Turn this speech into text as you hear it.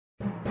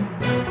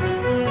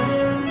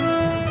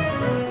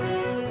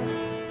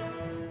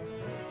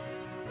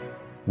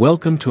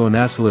Welcome to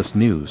Onasilus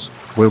News,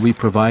 where we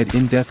provide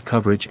in-depth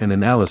coverage and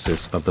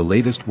analysis of the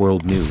latest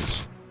world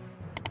news.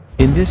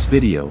 In this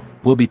video,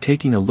 we'll be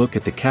taking a look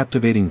at the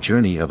captivating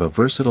journey of a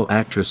versatile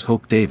actress,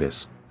 Hope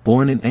Davis.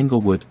 Born in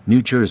Englewood,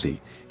 New Jersey,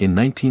 in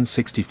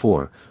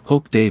 1964,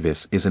 Hope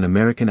Davis is an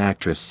American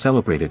actress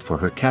celebrated for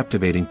her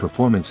captivating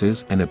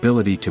performances and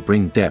ability to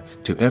bring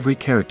depth to every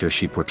character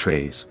she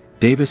portrays.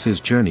 Davis's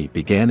journey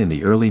began in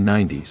the early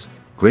 90s,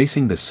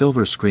 gracing the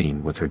silver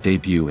screen with her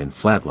debut in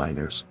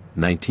Flatliners,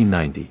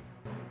 1990.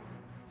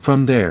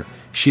 From there,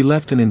 she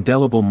left an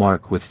indelible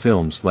mark with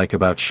films like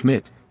About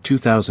Schmidt,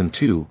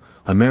 2002,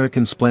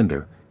 American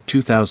Splendor,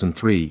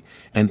 2003,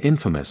 and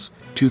Infamous,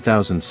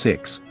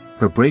 2006.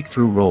 Her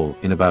breakthrough role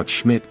in About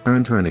Schmidt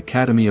earned her an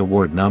Academy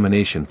Award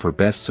nomination for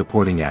Best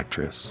Supporting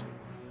Actress.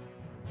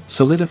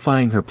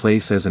 Solidifying her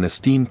place as an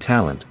esteemed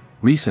talent,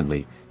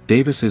 recently,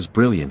 Davis's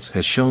brilliance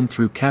has shown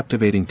through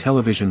captivating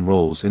television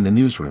roles in The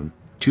Newsroom,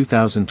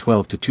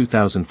 2012 to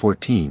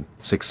 2014,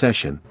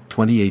 Succession,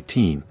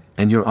 2018,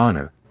 and Your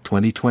Honor,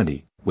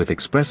 2020. With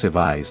expressive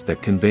eyes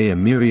that convey a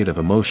myriad of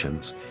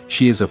emotions,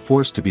 she is a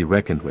force to be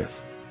reckoned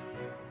with.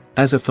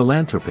 As a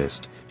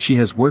philanthropist, she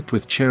has worked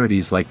with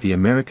charities like the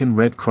American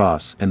Red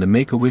Cross and the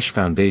Make-A-Wish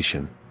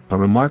Foundation. A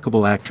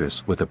remarkable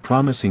actress with a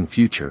promising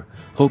future,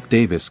 Hope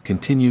Davis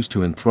continues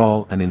to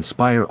enthrall and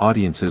inspire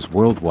audiences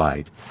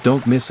worldwide.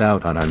 Don't miss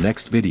out on our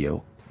next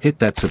video. Hit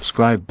that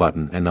subscribe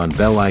button and on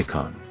bell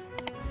icon.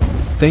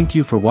 Thank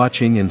you for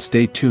watching and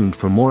stay tuned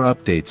for more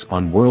updates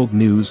on world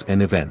news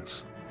and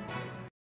events.